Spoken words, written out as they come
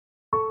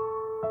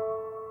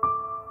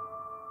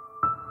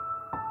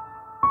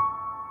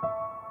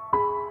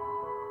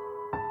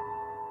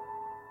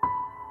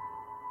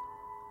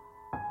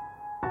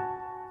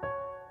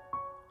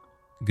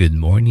Good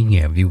morning,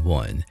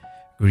 everyone.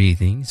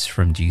 Greetings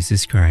from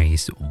Jesus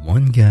Christ,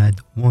 one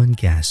God, one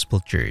Gospel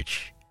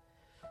Church.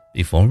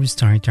 Before we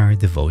start our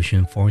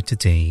devotion for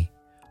today,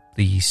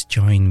 please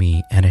join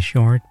me in a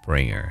short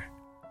prayer.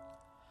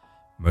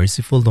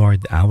 Merciful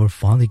Lord, our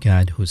Father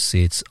God who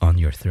sits on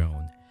your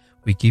throne,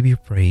 we give you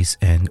praise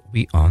and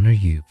we honor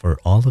you for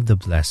all of the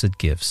blessed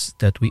gifts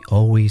that we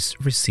always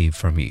receive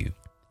from you.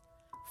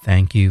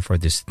 Thank you for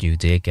this new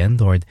day again,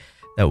 Lord,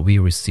 that we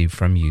receive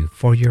from you,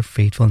 for your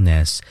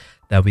faithfulness,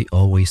 that we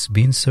always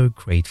been so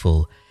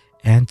grateful,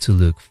 and to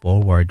look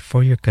forward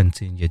for your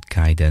continued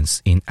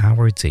guidance in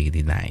our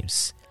daily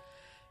lives.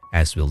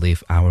 As we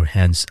lift our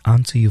hands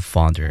unto you,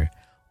 Father,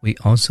 we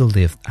also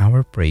lift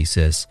our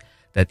praises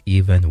that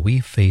even we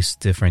face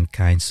different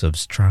kinds of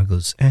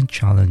struggles and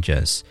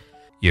challenges,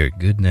 your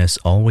goodness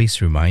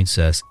always reminds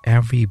us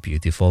every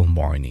beautiful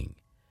morning.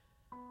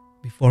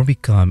 Before we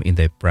come in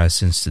thy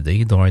presence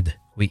today, Lord,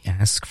 we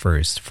ask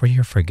first for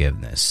your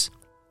forgiveness.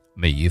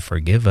 May you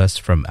forgive us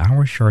from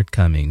our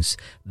shortcomings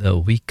that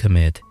we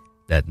commit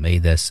that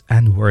made us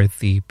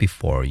unworthy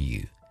before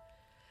you.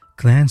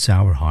 Cleanse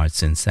our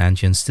hearts and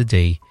conscience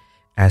today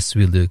as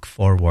we look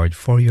forward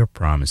for your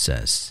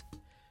promises.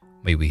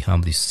 May we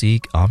humbly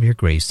seek of your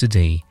grace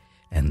today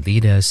and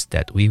lead us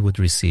that we would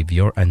receive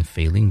your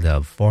unfailing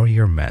love for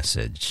your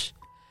message.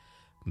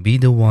 Be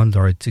the one,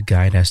 Lord, to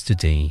guide us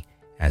today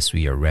as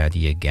we are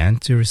ready again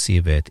to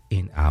receive it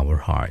in our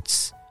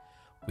hearts.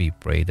 We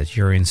pray that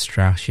your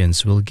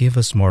instructions will give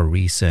us more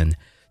reason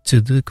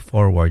to look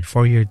forward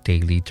for your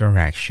daily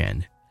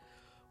direction.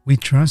 We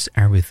trust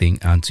everything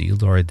unto you,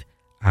 Lord,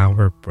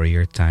 our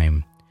prayer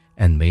time,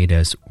 and made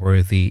us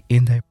worthy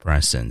in thy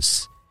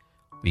presence.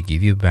 We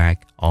give you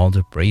back all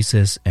the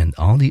praises and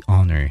all the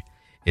honor.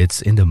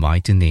 It's in the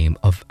mighty name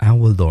of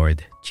our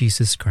Lord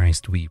Jesus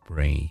Christ we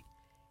pray.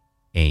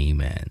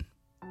 Amen.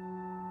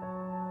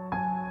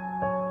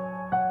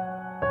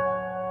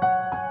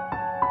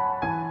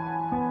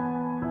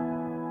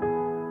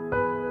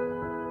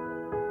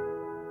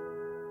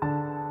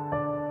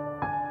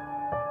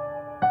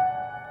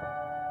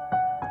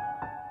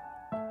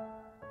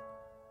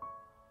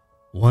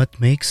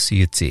 What makes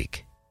you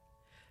tick?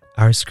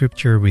 Our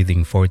scripture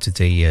reading for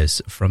today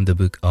is from the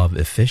book of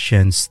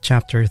Ephesians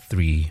chapter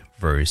 3,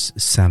 verse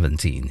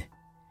 17.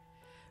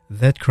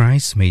 That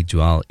Christ may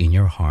dwell in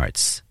your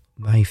hearts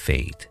by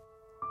faith.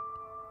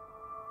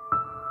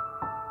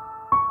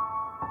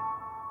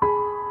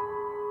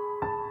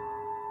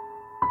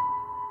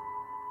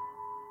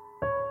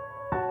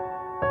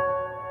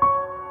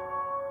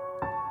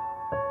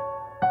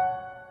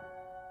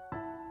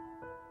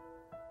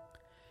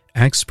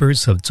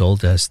 Experts have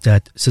told us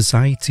that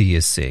society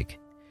is sick.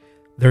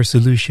 Their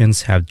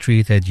solutions have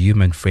treated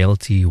human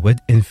frailty with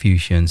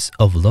infusions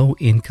of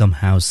low-income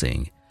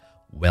housing,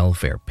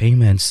 welfare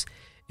payments,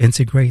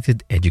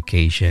 integrated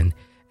education,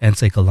 and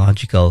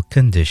psychological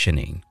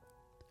conditioning.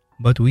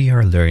 But we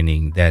are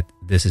learning that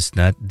this is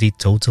not the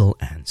total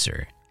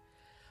answer.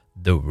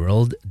 The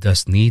world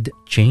does need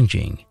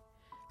changing.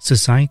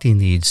 Society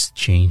needs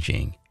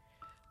changing.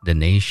 The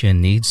nation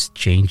needs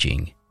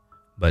changing.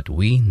 But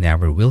we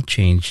never will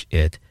change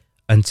it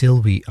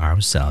until we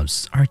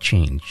ourselves are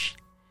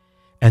changed.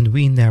 And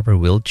we never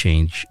will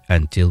change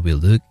until we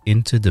look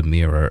into the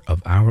mirror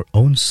of our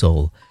own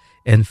soul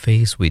and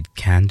face with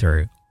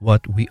candor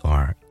what we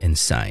are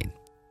inside.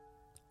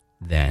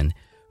 Then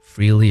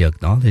freely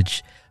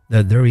acknowledge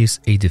that there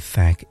is a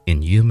defect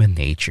in human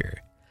nature,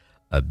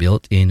 a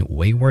built-in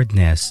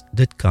waywardness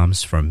that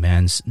comes from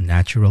man's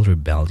natural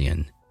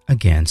rebellion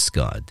against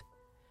God.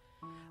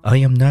 I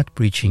am not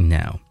preaching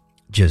now,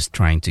 just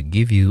trying to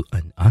give you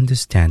an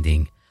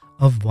understanding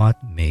of what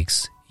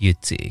makes you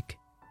tick.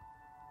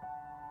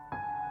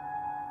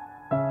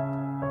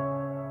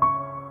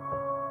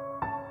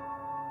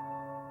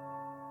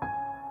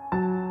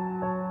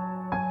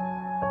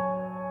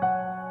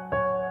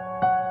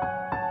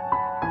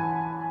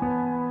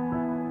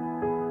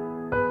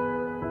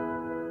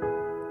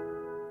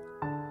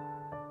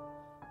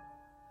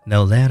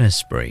 Now let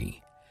us pray.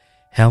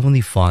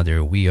 Heavenly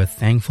Father, we are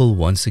thankful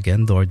once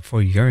again, Lord,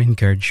 for your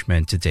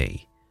encouragement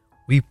today.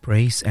 We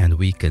praise and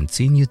we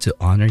continue to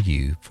honor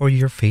you for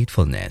your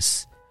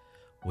faithfulness.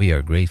 We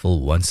are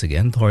grateful once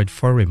again, Lord,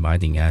 for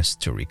reminding us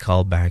to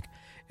recall back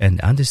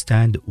and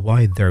understand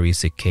why there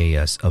is a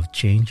chaos of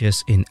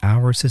changes in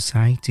our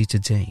society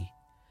today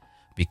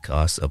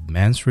because of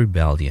man's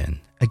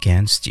rebellion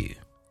against you.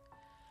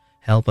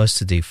 Help us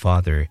today,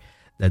 Father,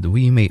 that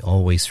we may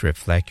always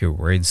reflect your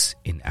words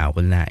in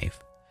our life,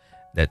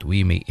 that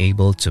we may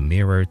able to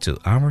mirror to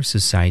our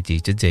society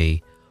today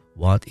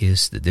what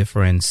is the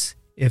difference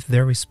if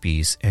there is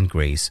peace and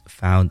grace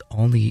found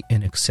only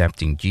in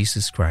accepting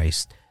Jesus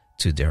Christ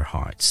to their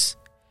hearts.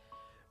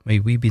 May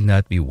we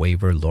not be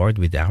waver, Lord,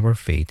 with our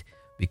faith,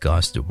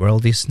 because the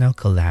world is now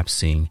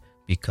collapsing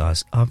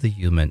because of the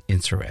human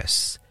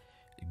interests,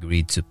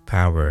 greed to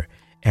power,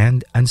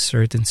 and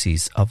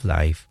uncertainties of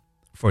life,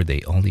 for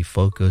they only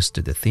focus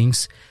to the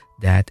things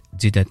that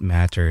did not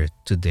matter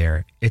to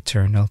their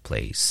eternal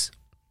place.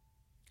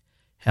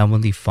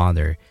 Heavenly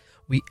Father,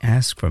 we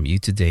ask from you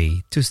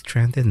today to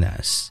strengthen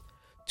us,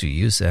 to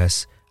use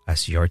us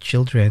as your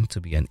children to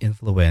be an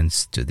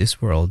influence to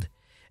this world,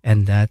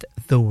 and that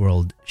the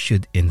world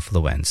should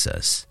influence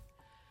us.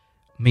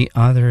 May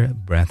other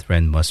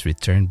brethren must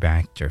return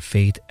back their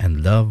faith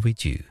and love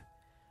with you.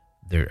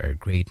 There are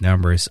great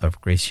numbers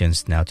of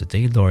Christians now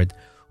today, Lord,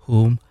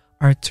 whom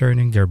are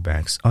turning their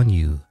backs on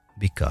you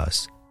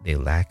because they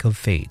lack of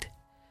faith.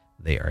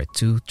 They are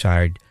too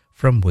tired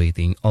from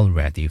waiting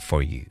already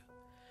for you.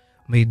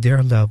 May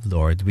their love,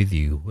 Lord, with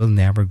you will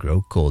never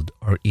grow cold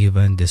or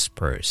even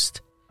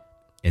dispersed.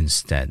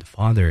 Instead,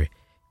 Father,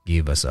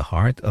 give us a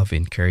heart of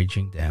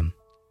encouraging them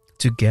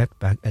to get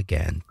back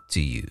again to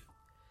you.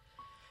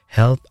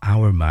 Help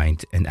our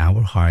mind and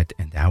our heart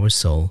and our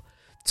soul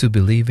to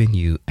believe in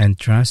you and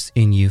trust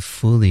in you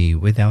fully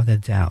without a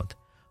doubt,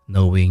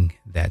 knowing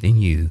that in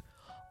you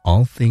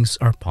all things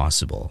are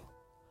possible.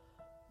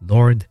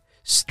 Lord,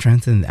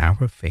 strengthen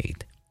our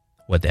faith.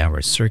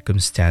 Whatever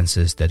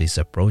circumstances that is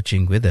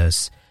approaching with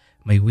us,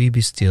 may we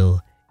be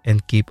still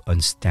and keep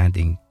on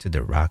standing to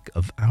the rock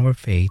of our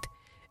faith,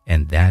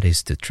 and that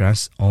is to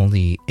trust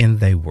only in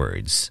thy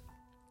words.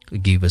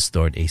 Give us,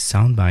 Lord, a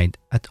sound mind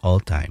at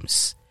all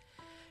times.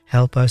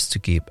 Help us to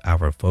keep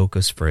our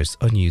focus first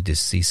on you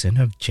this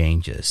season of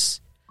changes.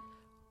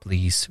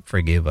 Please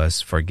forgive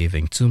us for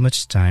giving too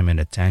much time and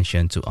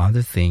attention to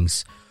other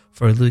things,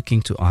 for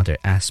looking to other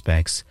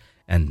aspects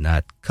and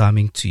not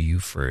coming to you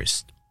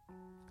first.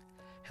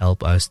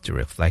 Help us to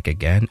reflect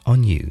again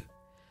on you.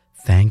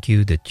 Thank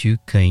you that you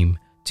came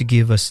to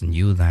give us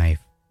new life,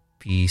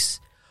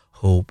 peace,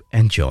 hope,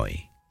 and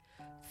joy.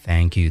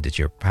 Thank you that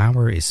your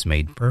power is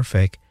made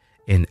perfect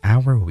in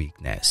our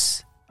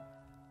weakness.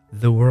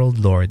 The world,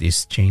 Lord,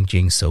 is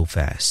changing so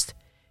fast.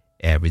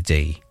 Every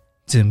day,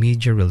 the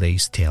media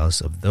relays tales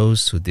of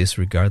those who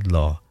disregard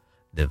law,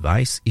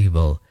 devise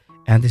evil,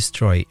 and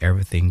destroy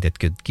everything that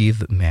could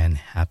give man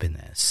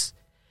happiness.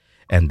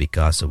 And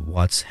because of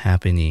what's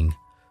happening,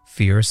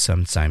 fear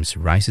sometimes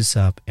rises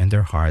up in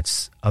the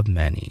hearts of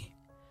many.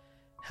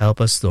 Help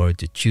us, Lord,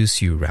 to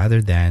choose you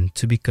rather than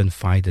to be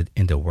confided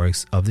in the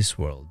works of this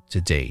world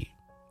today.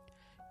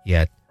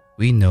 Yet,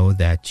 we know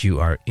that you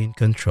are in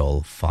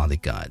control, Father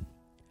God.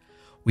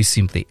 We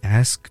simply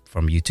ask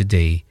from you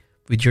today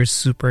with your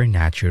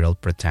supernatural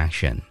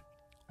protection,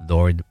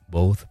 Lord,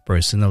 both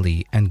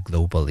personally and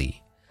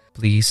globally.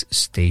 Please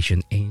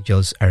station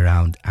angels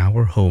around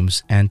our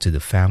homes and to the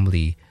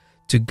family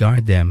to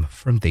guard them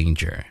from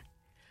danger.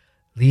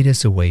 Lead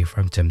us away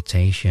from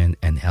temptation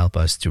and help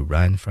us to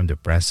run from the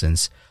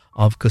presence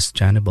of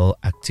questionable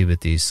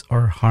activities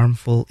or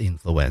harmful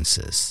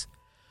influences.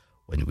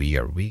 When we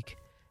are weak,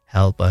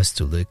 help us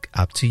to look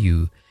up to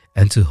you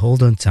and to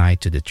hold on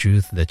tight to the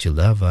truth that you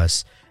love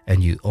us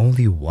and you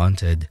only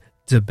wanted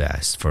the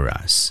best for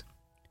us.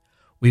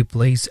 We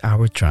place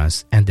our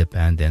trust and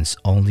dependence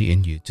only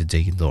in you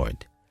today,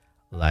 Lord.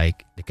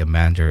 Like the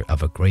commander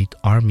of a great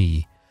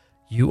army,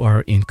 you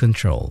are in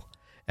control,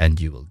 and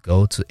you will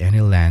go to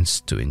any lengths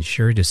to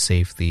ensure the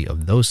safety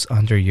of those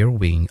under your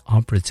wing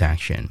of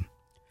protection.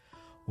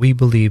 We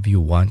believe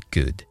you want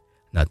good,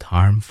 not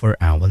harm for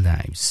our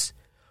lives.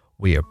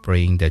 We are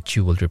praying that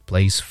you will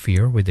replace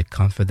fear with the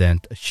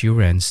confident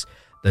assurance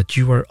that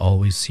you are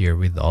always here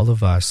with all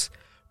of us,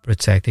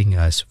 protecting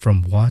us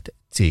from what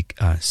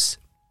take us.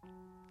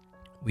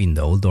 We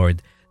know,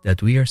 Lord,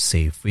 that we are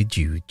safe with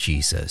you,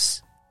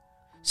 Jesus.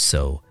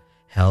 So,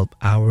 help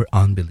our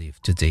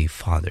unbelief today,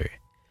 Father.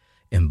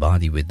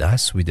 Embody with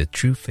us with the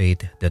true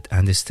faith that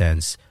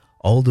understands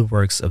all the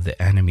works of the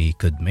enemy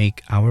could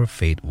make our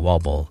faith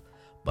wobble,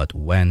 but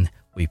when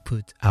we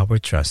put our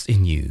trust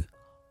in you,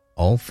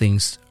 all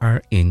things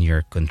are in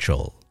your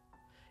control.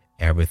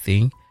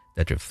 Everything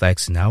that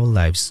reflects in our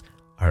lives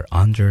are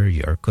under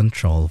your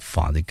control,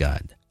 Father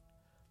God.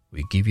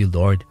 We give you,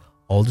 Lord,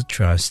 all the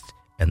trust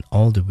and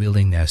all the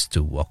willingness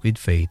to walk with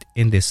faith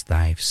in this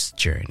life's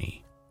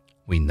journey.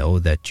 We know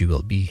that you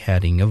will be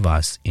heading of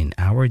us in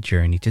our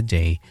journey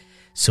today,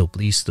 so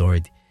please,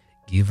 Lord,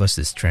 give us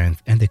the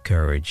strength and the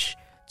courage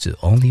to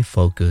only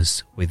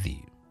focus with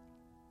you.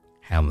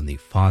 Heavenly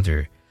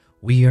Father,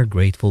 we are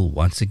grateful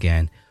once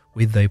again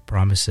with thy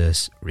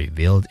promises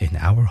revealed in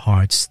our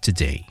hearts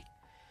today.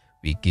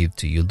 We give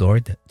to you,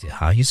 Lord, the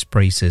highest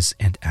praises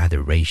and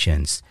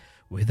adorations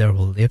with our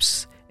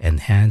lips and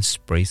hands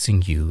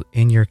praising you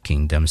in your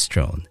kingdom's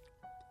throne.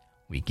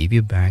 We give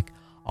you back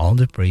all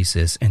the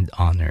praises and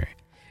honor.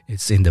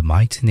 It's in the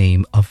mighty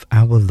name of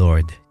our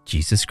Lord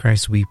Jesus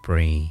Christ we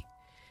pray.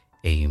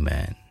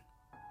 Amen.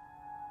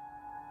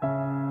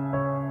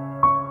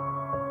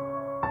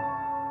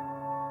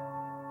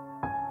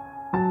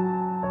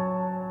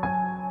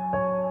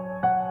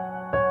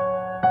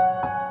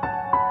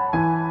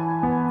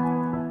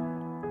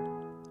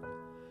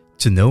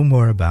 To know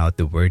more about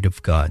the Word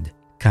of God,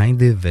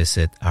 kindly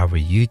visit our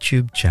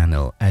YouTube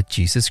channel at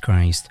Jesus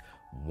Christ,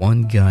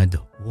 One God,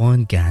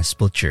 One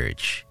Gospel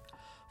Church.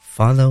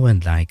 Follow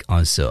and like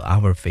also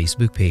our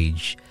Facebook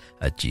page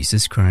at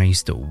Jesus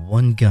Christ,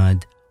 One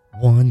God,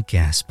 One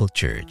Gospel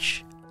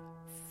Church.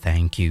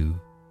 Thank you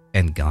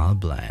and God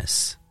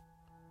bless.